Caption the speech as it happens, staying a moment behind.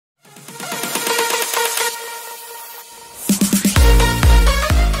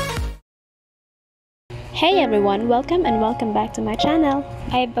Hey everyone, welcome back to my channel.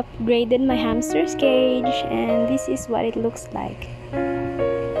 I've upgraded my hamster's cage and this is what it looks like.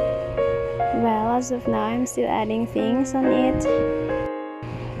 Well, as of now, I'm still adding things on it.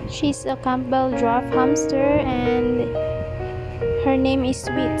 She's a Campbell dwarf hamster and her name is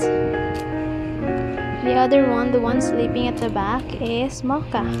Sweet. The other one, the one sleeping at the back, is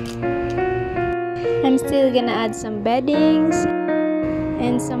Mocha. I'm still gonna add some beddings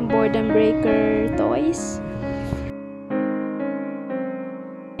and some boredom breaker toys.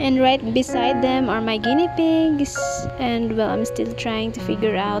 And right beside them are my guinea pigs, and well, I'm still trying to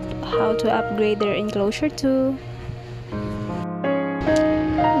figure out how to upgrade their enclosure too.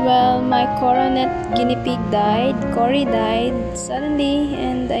 Well, my coronet guinea pig died. Cory died suddenly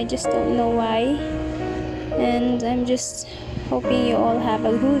and I just don't know why. And I'm just hoping you all have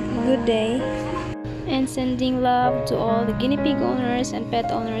a good day. And sending love to all the guinea pig owners and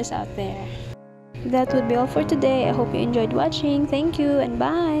pet owners out there. That would be all for today. I hope you enjoyed watching. Thank you and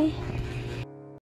bye!